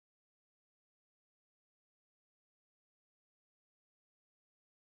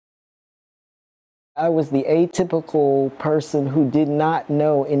I was the atypical person who did not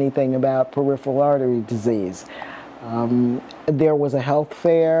know anything about peripheral artery disease. There was a health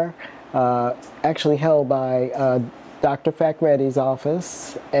fair actually held by Dr. Facretti's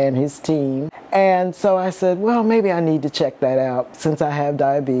office and his team. And so I said, well, maybe I need to check that out. Since I have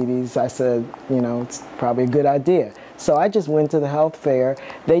diabetes, I said, you know, it's probably a good idea. So I just went to the health fair.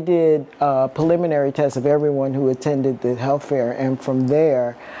 They did preliminary tests of everyone who attended the health fair, and from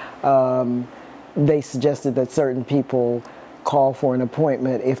there, they suggested that certain people call for an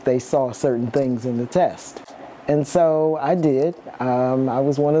appointment if they saw certain things in the test. And so I did. I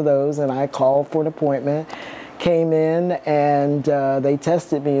was one of those, and I called for an appointment, came in, and they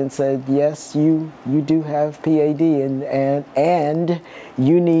tested me and said, yes, you do have PAD, and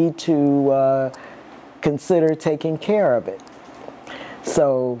you need to consider taking care of it.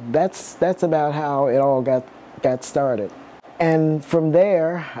 So that's about how it all got started. And from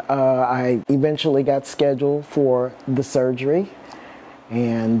there, I eventually got scheduled for the surgery,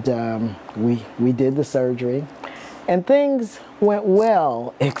 and we did the surgery. And things went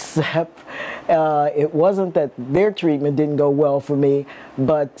well, except it wasn't that their treatment didn't go well for me,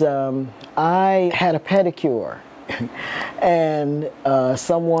 but I had a pedicure, and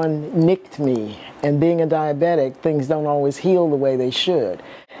someone nicked me. And being a diabetic, things don't always heal the way they should.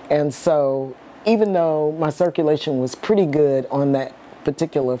 And so even though my circulation was pretty good on that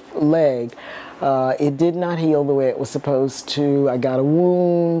particular leg, it did not heal the way it was supposed to. I got a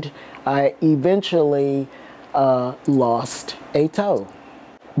wound. I eventually lost a toe.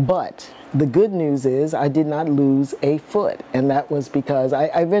 But the good news is I did not lose a foot, and that was because I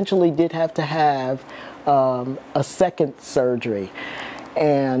eventually did have to have a second surgery.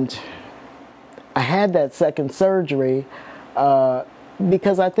 And I had that second surgery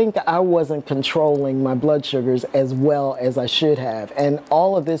because I think I wasn't controlling my blood sugars as well as I should have. And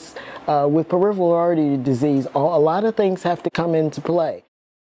all of this, with peripheral artery disease, a lot of things have to come into play.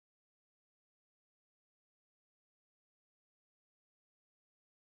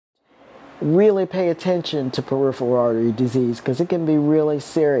 Really pay attention to peripheral artery disease because it can be really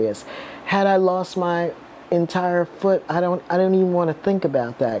serious. Had I lost my entire foot, I don't even want to think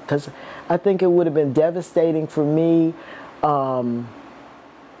about that, because I think it would have been devastating for me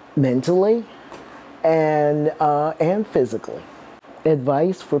mentally and physically.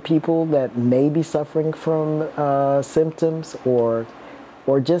 Advice for people that may be suffering from symptoms or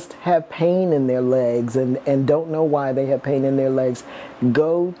just have pain in their legs and don't know why they have pain in their legs: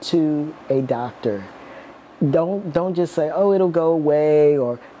 go to a doctor. Don't just say, oh, it'll go away,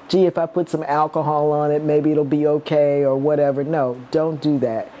 or gee, if I put some alcohol on it, maybe it'll be okay, or whatever. No, don't do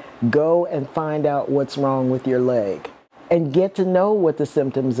that. Go and find out what's wrong with your leg and get to know what the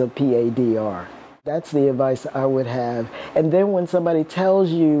symptoms of PAD are. That's the advice I would have. And then when somebody tells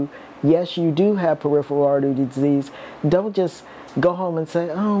you, yes, you do have peripheral artery disease, don't just go home and say,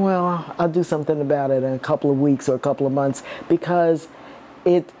 oh, well, I'll do something about it in a couple of weeks or a couple of months, because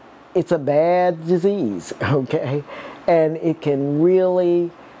it's a bad disease, okay? And it can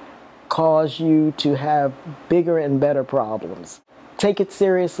really cause you to have bigger and better problems. Take it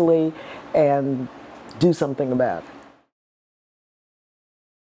seriously and do something about it.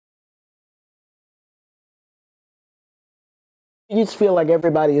 You just feel like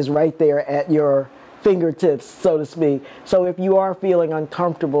everybody is right there at your fingertips, so to speak. So if you are feeling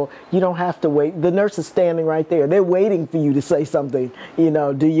uncomfortable, you don't have to wait. The nurse is standing right there. They're waiting for you to say something. You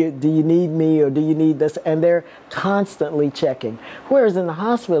know, do you need me, or do you need this? And they're constantly checking. Whereas in the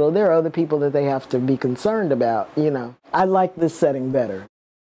hospital, there are other people that they have to be concerned about, you know. I like this setting better.